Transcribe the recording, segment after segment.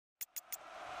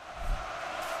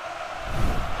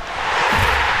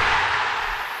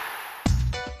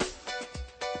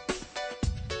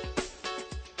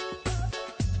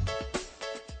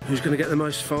Who's going to get the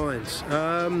most fines?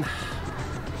 I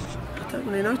don't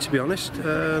really know, to be honest.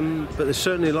 But there's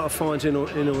certainly a lot of fines in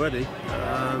already.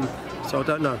 So I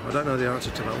don't know. I don't know the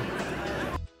answer to that one.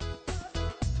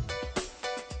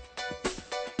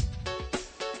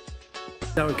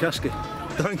 Darren Caskey.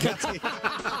 Darren Caskey.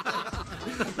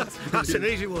 That's an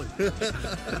easy one.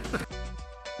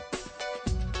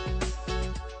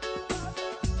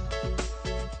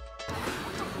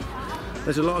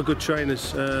 There's a lot of good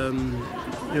trainers.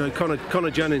 You know,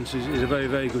 Connor Jennings is a very,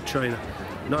 very good trainer.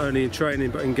 Not only in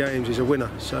training but in games, he's a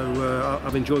winner. So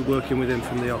I've enjoyed working with him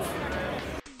from the off.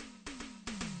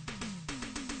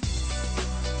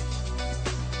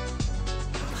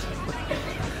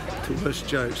 The worst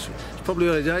jokes. It's probably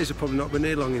early days. I've probably not been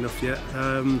here long enough yet.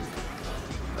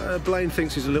 Blaine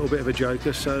thinks he's a little bit of a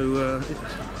joker, so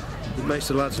it makes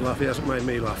the lads laugh. He hasn't made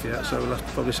me laugh yet, so we'll have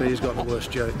to probably say he's got the worst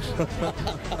jokes.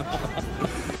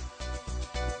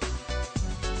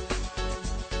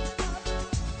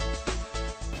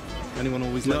 Anyone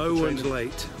always late? No one's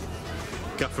late.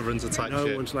 Gaffer runs a tight ship.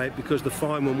 No one's late, because the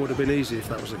fine one would have been easy if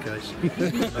that was the case.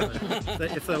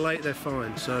 If they're late, they're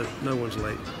fine, so no one's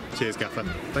late. Cheers, Gaffer.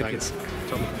 Thanks. You.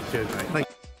 Tom, cheers, mate. Thank you.